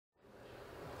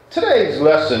Today's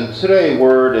lesson, today's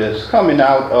word is coming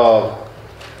out of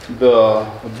the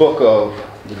book of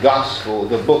the Gospel,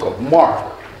 the book of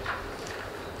Mark.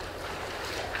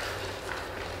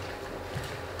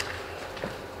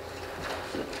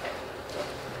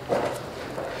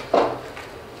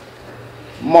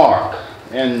 Mark,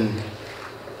 and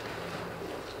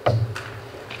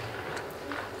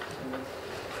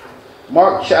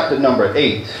Mark chapter number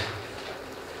 8.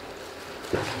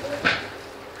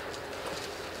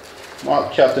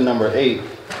 Mark chapter number 8,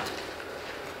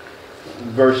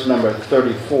 verse number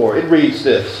 34. It reads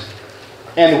this: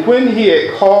 And when he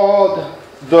had called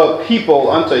the people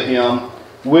unto him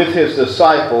with his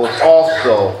disciples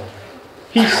also,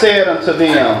 he said unto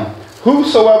them,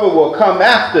 Whosoever will come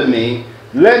after me,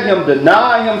 let him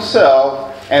deny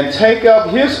himself and take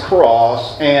up his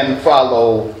cross and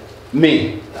follow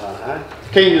me.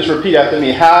 Can you just repeat after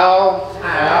me? How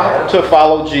to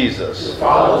follow Jesus.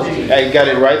 Hey, you got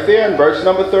it right there in verse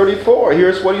number 34.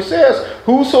 Here's what he says.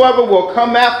 Whosoever will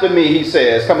come after me, he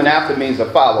says. Coming after means to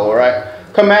follow, right?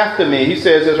 Come after me. He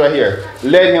says this right here.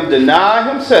 Let him deny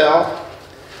himself,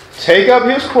 take up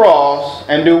his cross,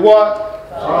 and do what?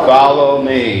 Follow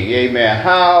me. Amen.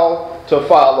 How to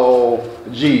follow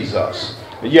Jesus.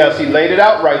 Yes, he laid it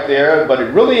out right there, but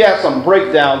it really has some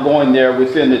breakdown going there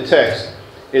within the text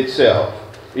itself.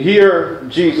 Here,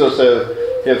 Jesus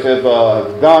have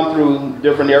gone through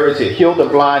different areas. He healed a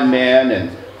blind man,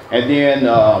 and then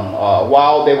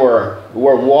while they were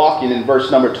walking in verse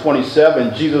number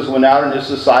 27, Jesus went out and his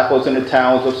disciples in the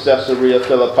towns of Caesarea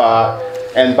Philippi.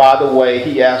 And by the way,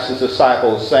 he asked his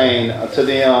disciples, saying to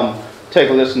them, take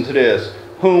a listen to this,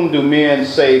 whom do men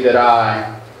say that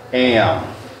I am?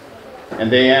 And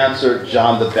they answered,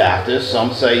 John the Baptist.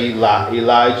 Some say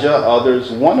Elijah,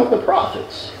 others one of the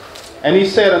prophets. And he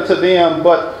said unto them,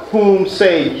 But whom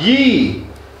say ye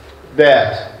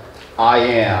that I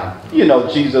am? You know,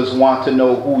 Jesus wants to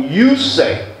know who you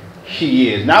say he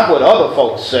is. Not what other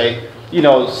folks say. You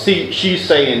know, she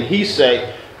say and he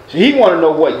say. He want to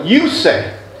know what you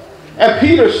say. And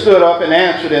Peter stood up and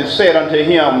answered and said unto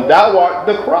him, Thou art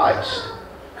the Christ.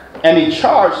 And he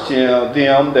charged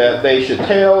them that they should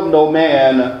tell no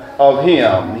man of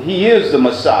him. He is the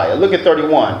Messiah. Look at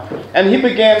 31. And he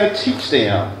began to teach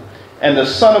them. And the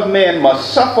Son of Man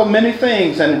must suffer many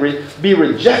things and be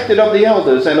rejected of the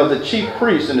elders and of the chief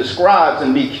priests and the scribes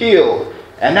and be killed.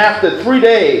 And after 3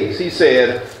 days, he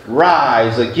said,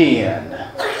 Rise again.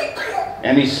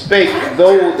 And he spake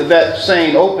that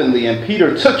saying openly. And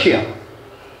Peter took him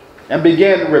and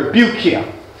began to rebuke him.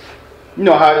 You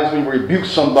know how it is when you rebuke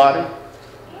somebody?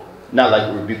 Not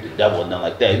like you rebuke the devil, nothing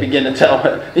like that. He began to tell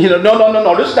him,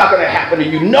 no, this is not going to happen to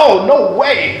you. No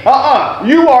way.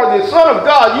 You are the Son of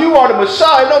God. You are the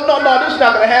Messiah. No, this is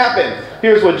not going to happen.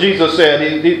 Here's what Jesus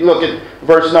said. Look at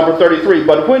verse number 33.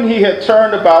 But when he had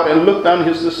turned about and looked on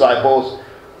his disciples,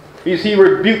 he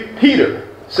rebuked Peter,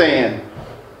 saying,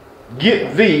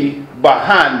 Get thee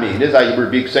behind me. This is how you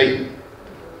rebuke Satan.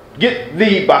 Get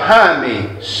thee behind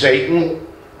me, Satan.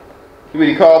 You know what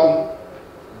he called him?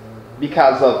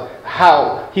 Because of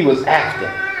how he was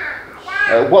acting.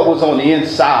 What was on the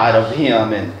inside of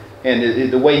him and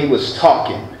the way he was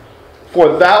talking.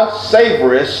 For thou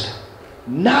savorest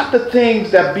not the things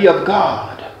that be of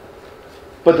God,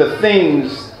 but the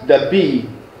things that be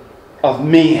of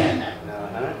men.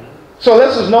 So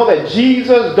let's just know that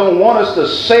Jesus don't want us to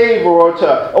savor or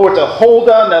to hold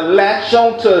on, to latch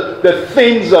on to the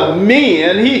things of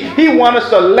men. He wants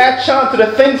us to latch on to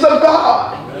the things of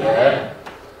God. Yeah.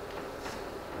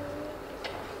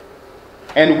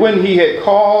 And when he had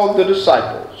called the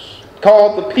disciples,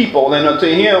 called the people, and unto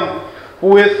him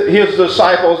with his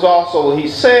disciples also, he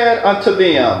said unto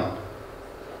them,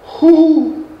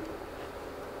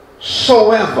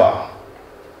 Whosoever.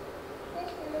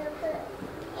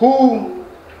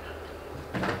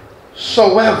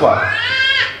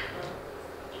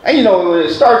 And you know, it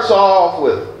starts off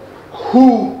with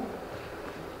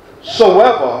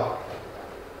whosoever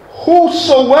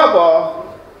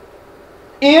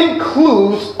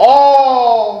includes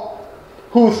all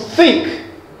who think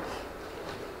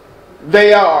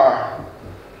they are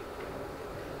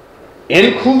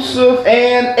inclusive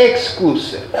and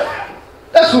exclusive.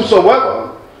 That's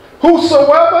whosoever.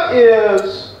 Whosoever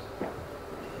is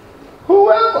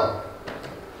whoever.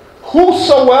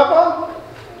 Whosoever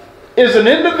is an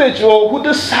individual who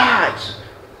decides,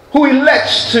 who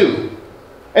elects to.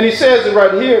 And he says it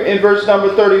right here in verse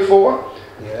number 34.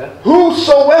 Yeah.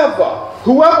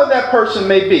 Whoever that person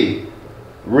may be,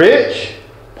 rich,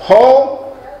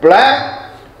 poor,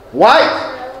 black,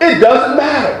 white, it doesn't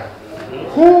matter.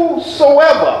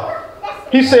 Whosoever,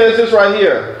 he says this right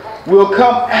here, will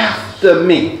come after after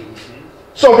me.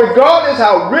 So regardless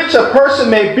how rich a person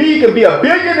may be, he can be a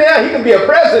billionaire, he can be a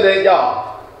president,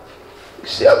 y'all. You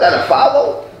still got to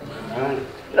follow.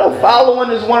 You know,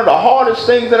 following is one of the hardest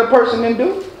things that a person can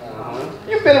do.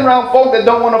 You've been around folk that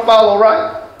don't want to follow,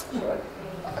 right?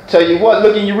 I tell you what,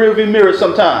 look in your rearview mirror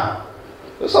sometime.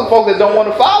 There's some folk that don't want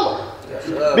to follow.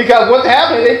 Because what's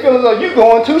happening, they feel as though you're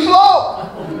going too slow.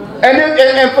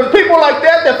 And for people like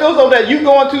that feel as though that you're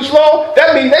going too slow,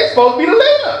 that means they're supposed to be the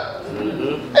leader.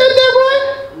 Isn't that right?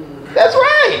 That's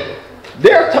right.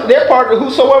 They're part of the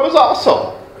whosoever's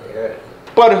also.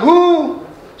 But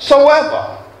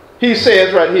whosoever, he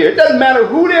says right here, it doesn't matter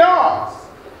who they are.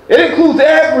 It includes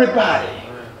everybody.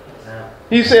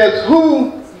 He says,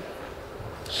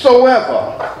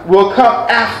 whosoever will come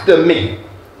after me.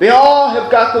 They all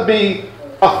have got to be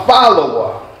a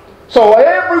follower. So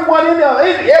everyone in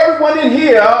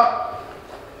here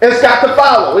has got to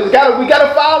follow. We got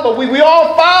to follow. We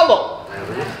all follow.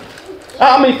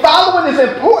 I mean, following is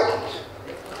important.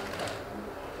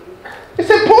 It's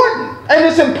important. And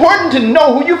it's important to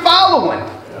know who you're following.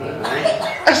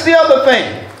 That's the other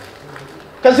thing.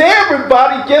 Because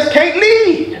everybody just can't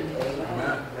lead.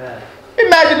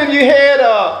 Imagine if you had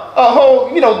a whole,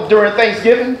 during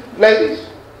Thanksgiving, ladies.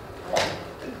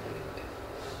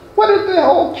 What if the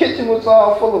whole kitchen was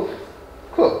all full of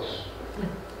cooks?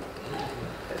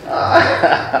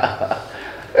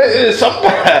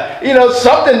 Something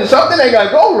ain't got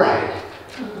to go right.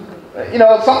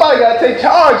 Somebody got to take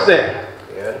charge there.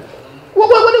 Yeah.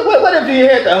 What if you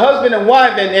had the husband and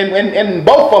wife and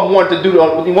both of them want to do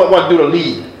the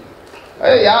lead?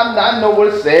 Hey, I know what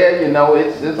it said.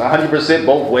 It's 100%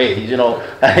 both ways.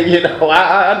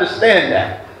 I understand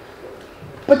that.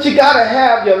 But you got to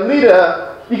have your leader.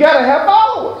 You got to have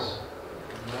followers.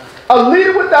 A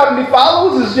leader without any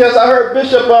followers is just, I heard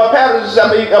Bishop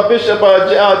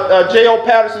J.O.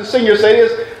 Patterson Sr. say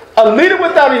this, a leader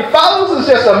without any followers is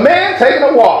just a man taking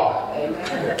a walk.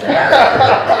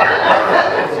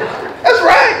 That's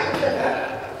right.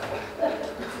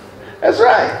 That's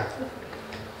right.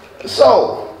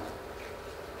 So,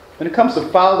 when it comes to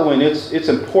following, it's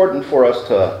important for us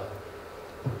to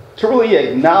really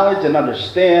acknowledge and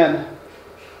understand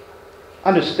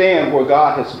where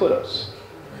God has put us.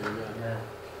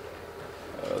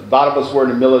 A lot of us were in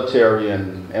the military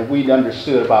and we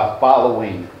understood about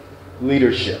following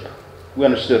leadership. We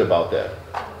understood about that.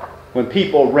 When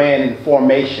people ran in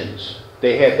formations,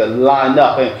 they had to line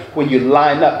up. And when you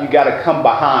line up, you got to come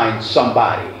behind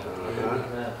somebody.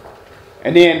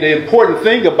 And then the important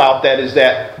thing about that is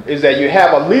that you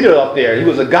have a leader up there. He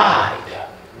was a guide.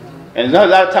 And a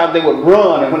lot of times they would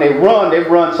run. And when they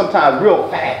run sometimes real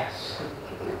fast.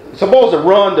 Supposed to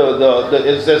run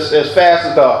as fast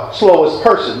as the slowest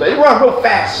person. But they run real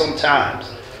fast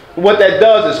sometimes. And what that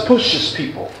does is pushes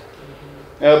people.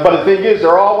 But the thing is,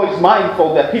 they're always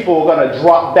mindful that people are going to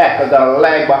drop back or going to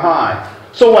lag behind.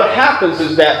 So what happens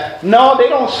is that, no, they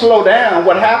don't slow down.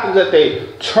 What happens is that they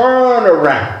turn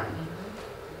around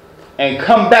and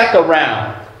come back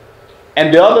around.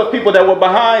 And the other people that were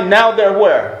behind, now they're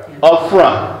where? Up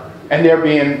front. And they're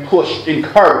being pushed,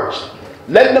 encouraged.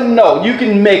 Letting them know you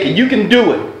can make it. You can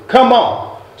do it. Come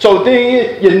on. So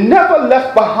then you're never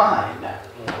left behind.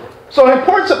 So the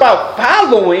importance about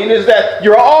following is that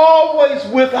you're always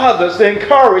with others to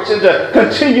encourage and to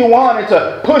continue on and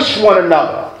to push one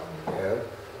another. Yeah.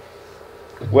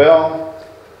 Well,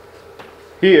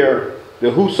 here,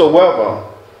 the whosoever,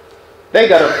 they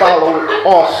got to follow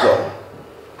also.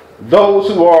 Those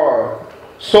who are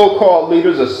so-called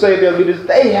leaders or say they're leaders,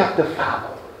 they have to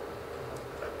follow.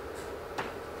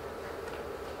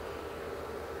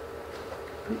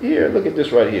 Here, look at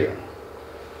this right here.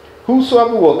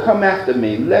 Whosoever will come after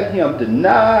me, let him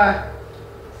deny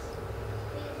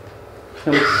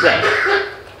himself.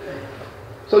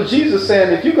 So Jesus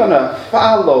saying, if you're going to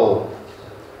follow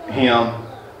him,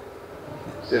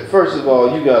 he said, first of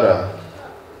all, you got to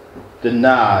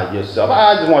deny yourself.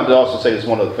 I just wanted to also say this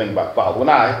one other thing about follow. And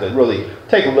I have to really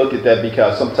take a look at that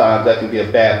because sometimes that can be a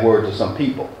bad word to some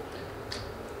people.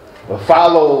 But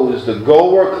follow is to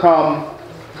go or come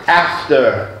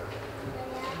after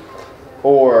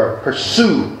or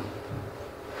pursue,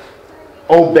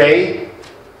 obey.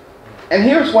 And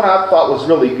here's what I thought was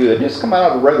really good. This come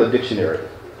out of a regular dictionary.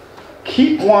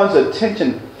 Keep one's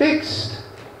attention fixed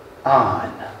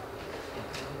on.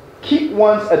 Keep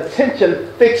one's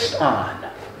attention fixed on.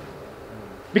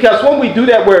 Because when we do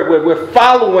that, we're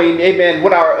following, amen,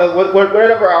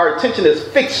 whatever our attention is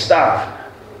fixed on.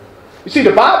 You see,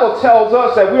 the Bible tells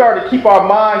us that we are to keep our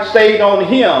mind stayed on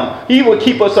him. He will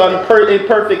keep us in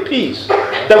perfect peace.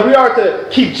 That we are to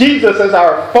keep Jesus as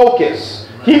our focus.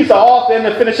 He's the author and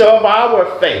the finisher of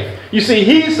our faith. You see,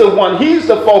 he's the one, he's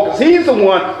the focus, he's the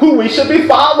one who we should be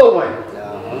following.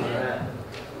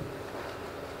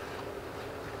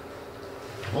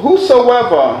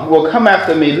 Whosoever will come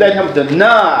after me, let him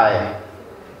deny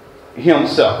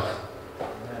himself.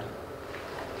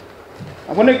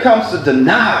 And when it comes to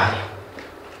deny,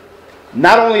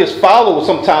 not only is follow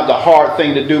sometimes a hard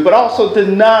thing to do, but also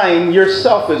denying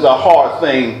yourself is a hard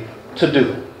thing to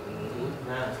do.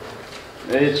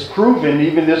 It's proven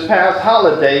even this past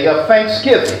holiday of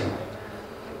Thanksgiving.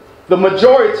 The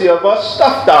majority of us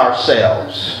stuffed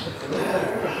ourselves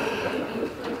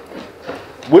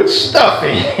with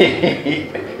stuffing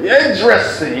and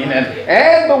dressing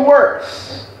and the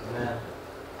works.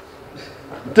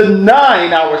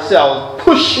 Denying ourselves,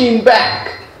 pushing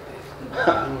back.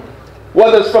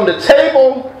 Whether it's from the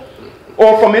table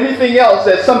or from anything else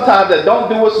that sometimes that don't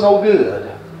do us no good.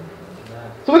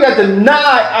 So we got to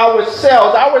deny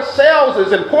ourselves. Ourselves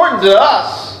is important to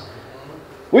us.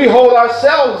 We hold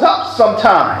ourselves up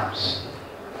sometimes.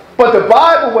 But the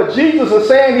Bible, what Jesus is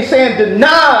saying, he's saying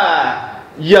deny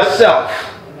yourself.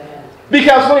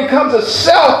 Because when it comes to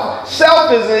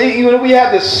self is, we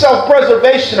have this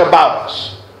self-preservation about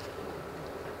us.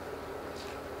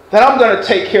 That I'm going to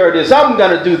take care of this. I'm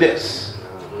going to do this.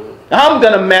 I'm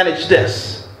going to manage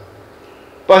this.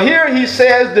 But here he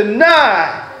says,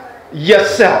 deny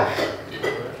yourself.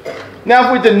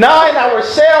 Now, if we deny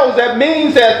ourselves, that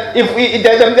means that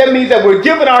that means that we're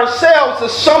giving ourselves to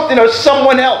something or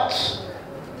someone else.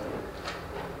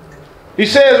 He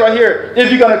says right here,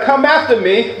 if you're going to come after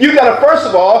me, you got to first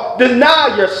of all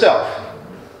deny yourself.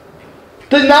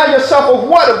 Deny yourself of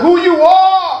what? Of who you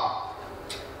are.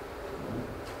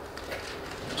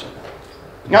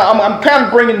 Now, I'm kind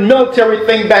of bringing the military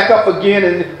thing back up again,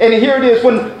 and here it is.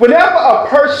 Whenever a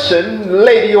person,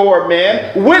 lady or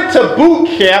man, went to boot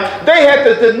camp, they had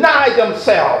to deny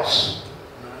themselves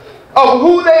of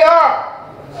who they are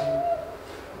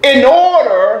in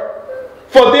order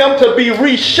for them to be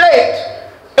reshaped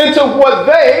into what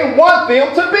they want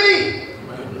them to be.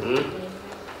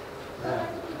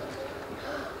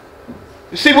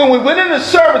 You see, when we went into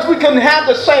service, we couldn't have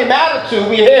the same attitude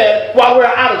we had while we were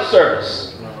out of service.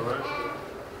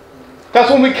 Because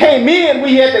when we came in,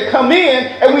 we had to come in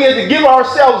and we had to give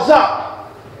ourselves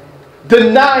up,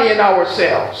 denying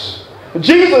ourselves.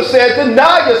 Jesus said,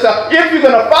 deny yourself. If you're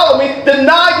going to follow me,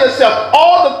 deny yourself.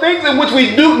 All the things in which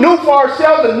we knew for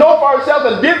ourselves and know for ourselves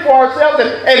and did for ourselves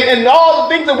and all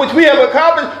the things in which we have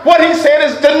accomplished, what he said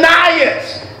is deny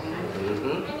it.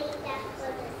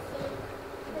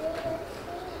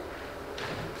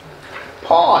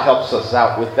 Paul helps us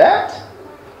out with that.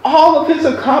 All of his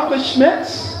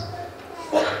accomplishments,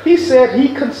 he said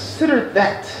he considered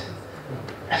that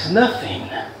as nothing.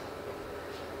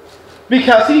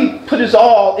 Because he put his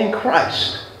all in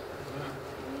Christ.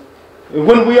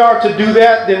 When we are to do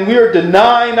that, then we are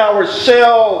denying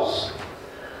ourselves.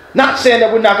 Not saying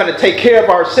that we're not going to take care of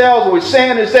ourselves. What we're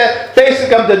saying is that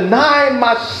basically I'm denying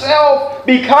myself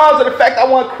because of the fact I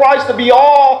want Christ to be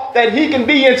all that he can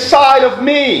be inside of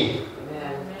me.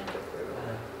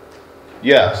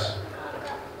 Yes.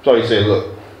 So he said,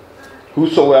 look,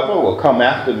 whosoever will come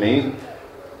after me,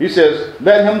 he says,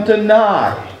 let him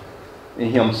deny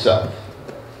himself.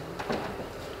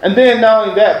 And then not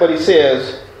only that, but he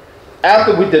says,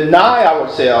 after we deny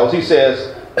ourselves, he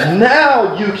says,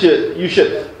 now you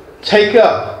should take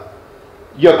up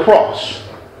your cross.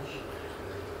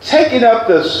 Taking up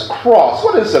this cross.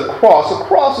 What is a cross? A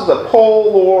cross is a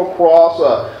pole or a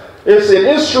cross. It's an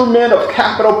instrument of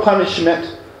capital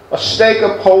punishment. A stake,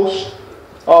 a post,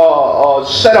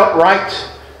 set upright.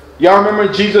 Y'all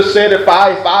remember Jesus said, if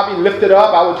I be lifted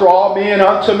up, I will draw all men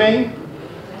unto me.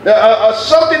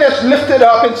 Something that's lifted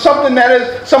up and someone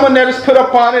that is put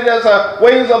upon it as a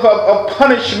ways of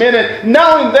punishment. And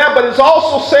not only that, but it's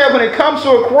also said when it comes to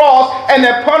a cross and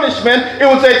that punishment, it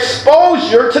was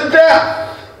exposure to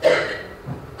death.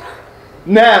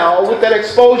 Now, with that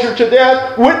exposure to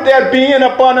death, with that being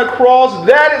upon a cross,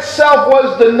 that itself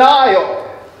was denial.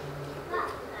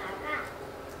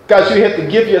 Because you have to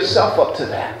give yourself up to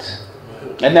that.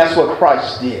 And that's what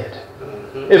Christ did.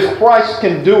 If Christ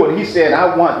can do it, he said,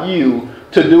 I want you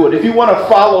to do it. If you want to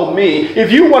follow me,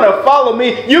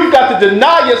 you've got to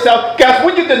deny yourself. Because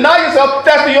when you deny yourself,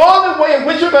 that's the only way in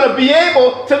which you're going to be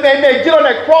able to get on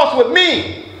that cross with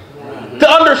me. To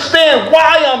understand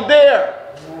why I'm there.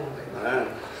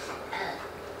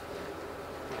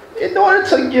 In order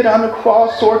to get on the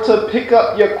cross or to pick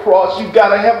up your cross, you've got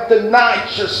to have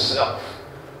denied yourself.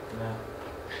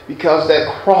 Because that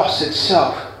cross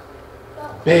itself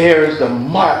bears the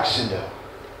marks and the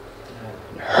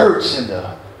hurts and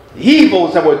the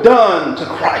evils that were done to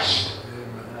Christ.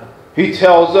 He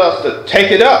tells us to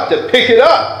take it up, to pick it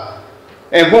up.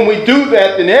 And when we do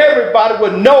that, then everybody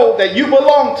would know that you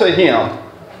belong to him.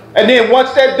 And then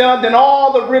once that's done, then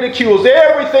all the ridicules,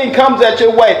 everything comes at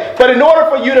your way. But in order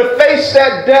for you to face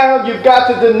that down, you've got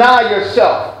to deny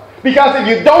yourself. Because if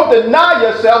you don't deny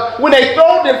yourself, when they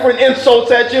throw different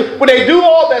insults at you, when they do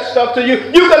all that stuff to you,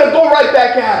 you're going to go right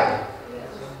back at them.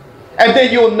 And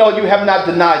then you'll know you have not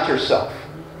denied yourself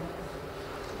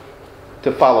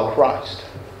to follow Christ.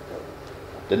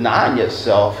 Denying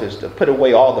yourself is to put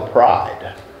away all the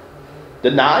pride.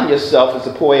 Denying yourself is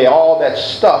to put away all that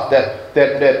stuff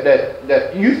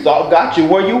that you thought got you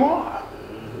where you are.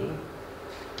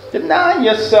 Denying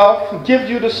yourself gives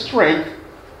you the strength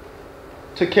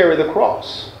to carry the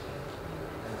cross.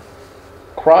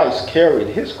 Christ carried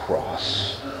his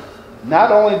cross.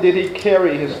 Not only did he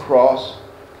carry his cross,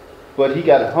 but he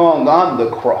got hung on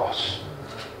the cross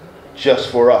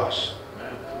just for us.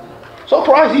 So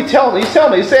Christ, he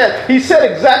said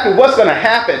exactly what's going to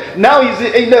happen. Now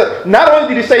not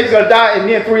only did he say he's going to die and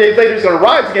then 3 days later he's going to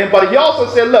rise again, but he also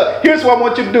said, look, here's what I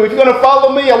want you to do. If you're going to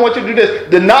follow me, I want you to do this.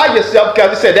 Deny yourself,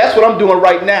 because he said, that's what I'm doing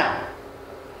right now.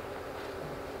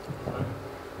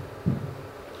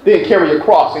 Then carry your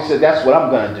cross. He said, that's what I'm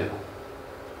going to do.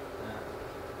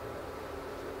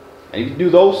 And if you do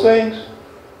those things,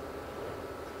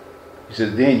 he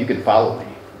says, then you can follow me.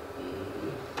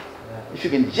 If you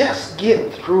can just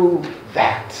get through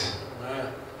that.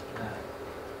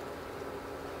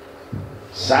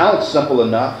 Sounds simple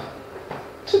enough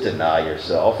to deny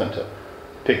yourself and to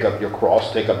pick up your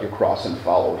cross, take up your cross and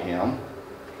follow him.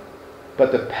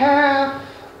 But the path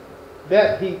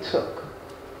that he took,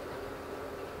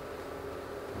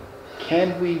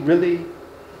 can we really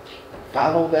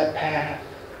follow that path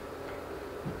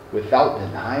without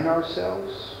denying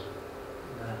ourselves?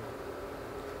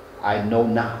 I know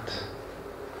not.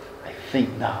 I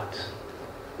think not.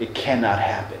 It cannot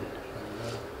happen.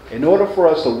 In order for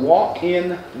us to walk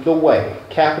in the way,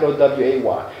 capital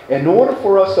W-A-Y, in order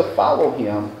for us to follow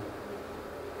him,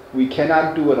 we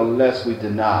cannot do it unless we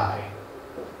deny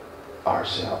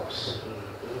ourselves.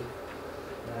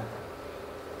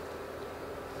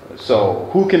 So,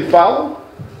 who can follow?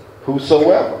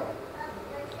 Whosoever.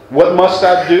 What must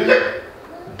I do?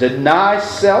 Deny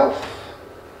self.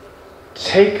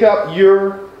 Take up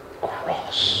your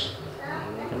cross.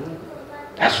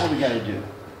 That's what we got to do.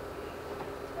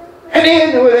 And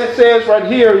then what it says right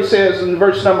here, he says in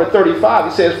verse number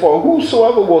 35, he says, for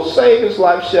whosoever will save his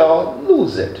life shall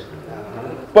lose it.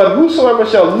 But whosoever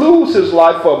shall lose his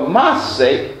life for my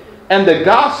sake and the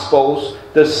gospel's,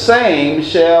 the same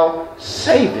shall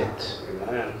save it.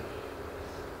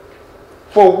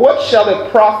 For what shall it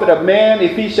profit a man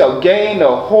if he shall gain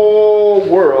the whole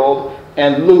world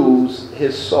and lose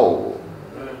his soul?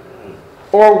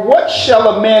 Or what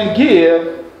shall a man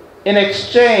give in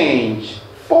exchange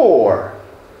for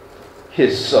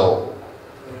his soul?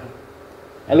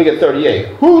 And look at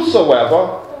 38.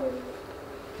 Whosoever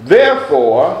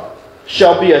therefore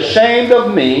shall be ashamed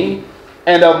of me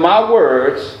and of my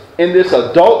words in this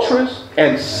adulterous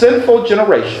and sinful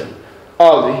generation,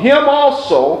 of him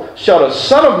also shall the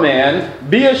Son of Man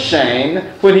be ashamed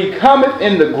when he cometh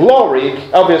in the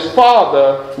glory of his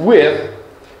Father with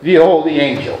the holy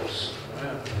angels.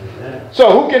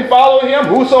 So who can follow him?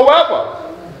 Whosoever.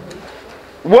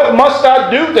 What must I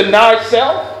do? Deny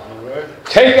self.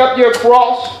 Take up your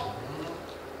cross.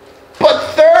 But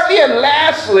thirdly and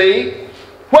lastly,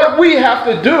 what we have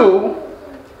to do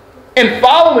in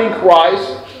following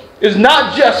Christ is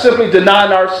not just simply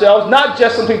denying ourselves, not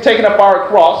just simply taking up our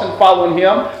cross and following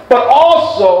him, but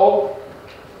also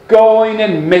going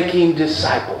and making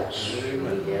disciples.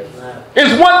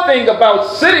 It's one thing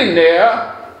about sitting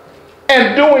there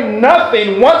and doing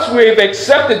nothing once we've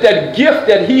accepted that gift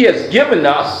that he has given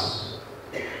us.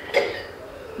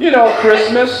 You know,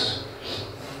 Christmas,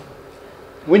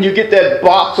 when you get that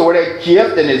box or that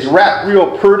gift and it's wrapped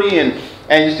real pretty and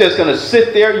you're just going to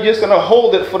sit there, you're just going to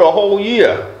hold it for the whole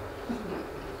year.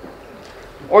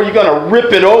 Or you're going to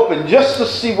rip it open just to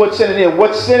see what's in it. And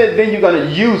what's in it, then you're going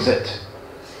to use it.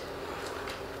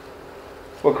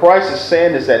 What Christ is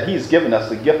saying is that he's given us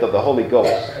the gift of the Holy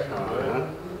Ghost.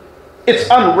 It's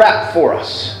unwrapped for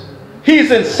us.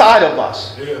 He's inside of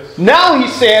us. Yes. Now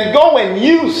he's saying, go and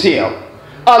use him.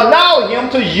 Allow him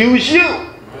to use you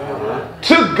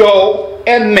to go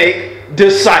and make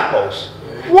disciples.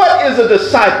 What is a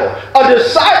disciple? A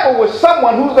disciple is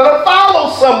someone who's going to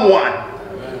follow someone.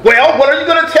 Well, what are you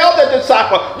going to tell that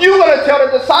disciple? You're going to tell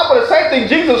the disciple the same thing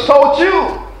Jesus told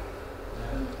you.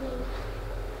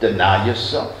 Deny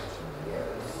yourself.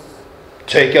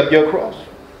 Take up your cross.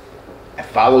 and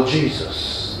follow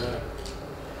Jesus.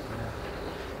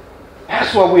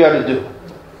 That's what we are to do.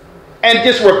 And it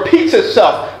just repeats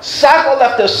itself, cycle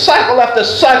after cycle after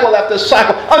cycle after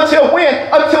cycle. Until when?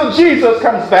 Until Jesus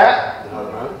comes back.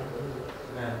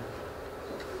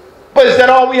 But is that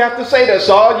all we have to say? That's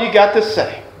all you got to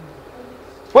say.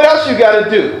 What else you got to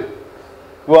do?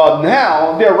 Well,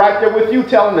 now they're right there with you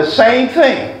telling the same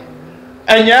thing.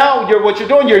 And now what you're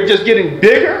doing, you're just getting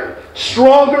bigger,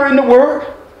 stronger in the Word.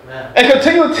 And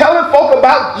continue telling folk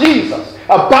about Jesus,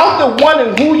 about the one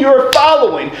in who you're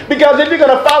following. Because if you're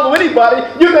going to follow anybody,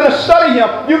 you're going to study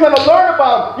him. You're going to learn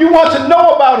about him. You want to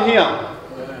know about him.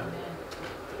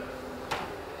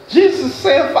 Jesus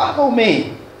said, follow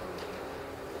me.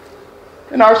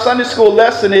 In our Sunday school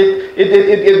lesson,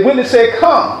 it when it said,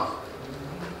 come.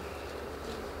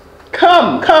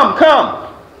 Come, come,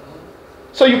 come.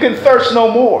 So you can thirst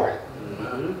no more.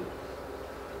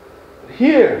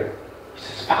 Here, he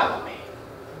says, follow me.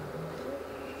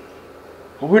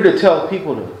 We're to tell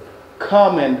people to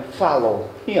come and follow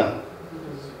him.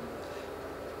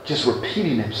 Just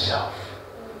repeating himself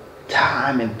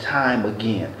time and time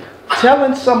again.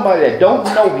 Telling somebody that don't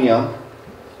know him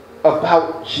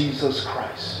about Jesus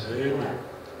Christ. Amen.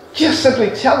 Just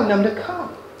simply telling them to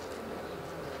come.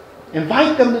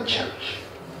 Invite them to church.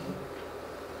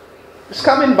 Just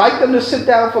come invite them to sit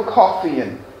down for coffee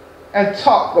and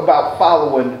talk about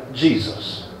following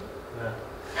Jesus.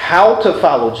 How to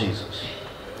follow Jesus.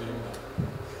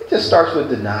 It just starts with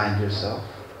denying yourself.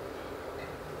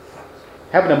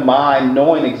 Having a mind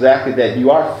knowing exactly that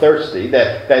you are thirsty,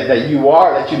 that you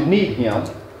need him.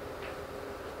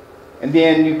 And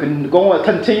then you can go and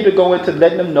continue to go into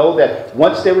letting them know that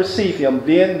once they receive him,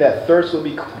 then that thirst will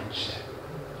be quenched.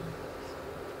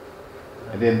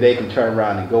 And then they can turn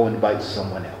around and go invite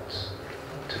someone else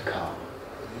to come.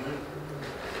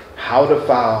 How to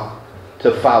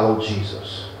follow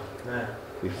Jesus.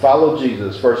 We follow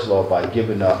Jesus, first of all, by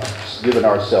giving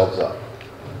ourselves up.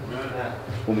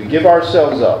 When we give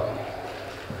ourselves up,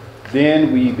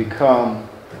 then we become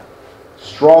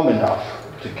strong enough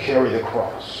to carry the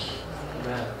cross.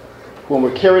 When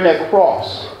we're carrying that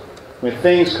cross, when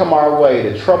things come our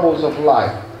way, the troubles of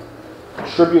life,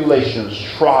 tribulations,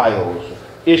 trials,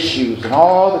 issues, and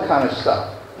all the kind of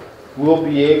stuff, we'll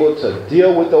be able to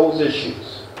deal with those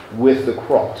issues with the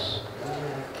cross.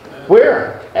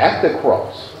 Where? At the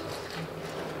cross.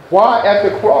 Why at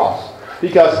the cross?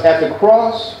 Because at the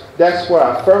cross, that's where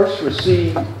I first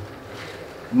received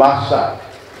my sight.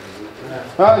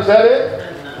 Is that it?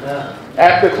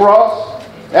 At the cross.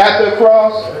 At the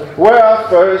cross, where I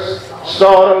first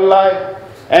saw the light,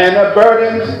 and the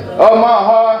burdens of my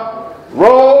heart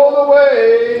rolled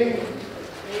away.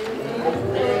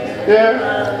 There,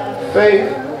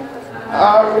 faith,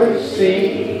 I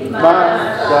received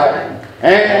my sight,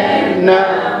 and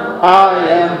now I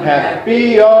am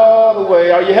happy all the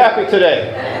way. Are you happy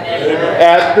today?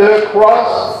 At the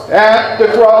cross,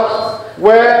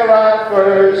 where I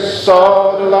first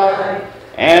saw the light,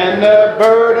 and the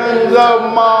burdens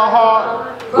of my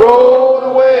heart rolled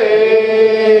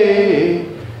away.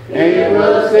 And it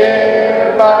was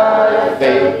there by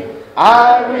faith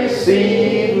I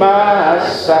received my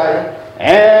sight,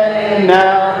 and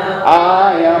now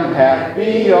I am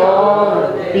happy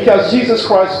all because Jesus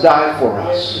Christ died for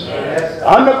us.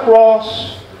 On the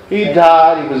cross, he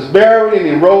died, he was buried, and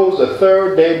he rose the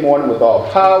third day morning with all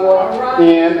power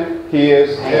in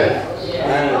his hands.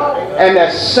 And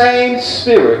that same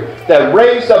Spirit that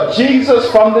raised up Jesus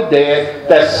from the dead,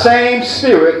 that same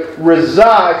Spirit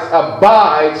resides,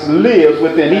 abides, lives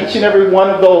within each and every one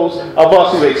of those of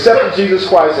us who accepted Jesus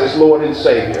Christ as Lord and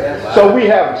Savior. So we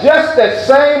have just that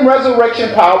same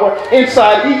resurrection power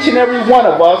inside each and every one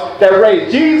of us that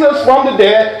raised Jesus from the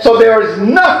dead. So there is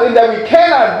nothing that we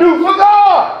cannot do for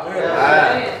God.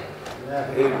 Amen.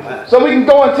 So we can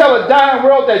go and tell a dying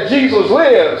world that Jesus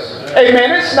lives.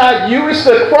 Amen. It's not you. It's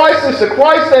the Christ. It's the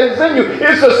Christ that is in you.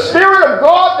 It's the Spirit of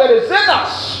God that is in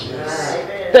us.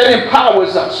 That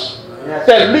empowers us.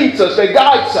 That leads us. That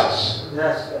guides us.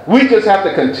 We just have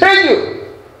to continue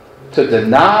to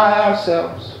deny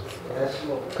ourselves.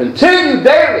 Continue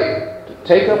daily to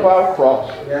take up our cross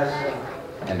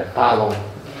and to follow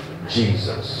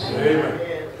Jesus.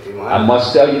 I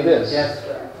must tell you this.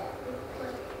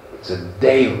 It's a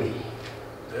daily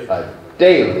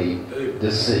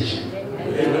decision.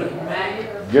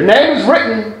 Your name is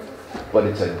written, but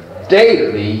it's a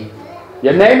daily.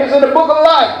 Your name is in the book of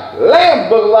life, Lamb's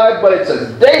book of life, but it's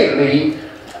a daily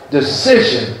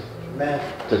decision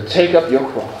to take up your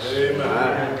cross.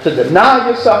 To deny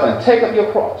yourself and take up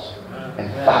your cross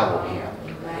and follow him.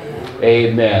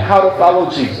 Amen. How to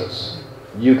follow Jesus?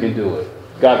 You can do it.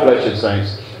 God bless you,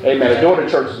 saints. Amen. The door to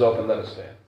church is open. Let us stand.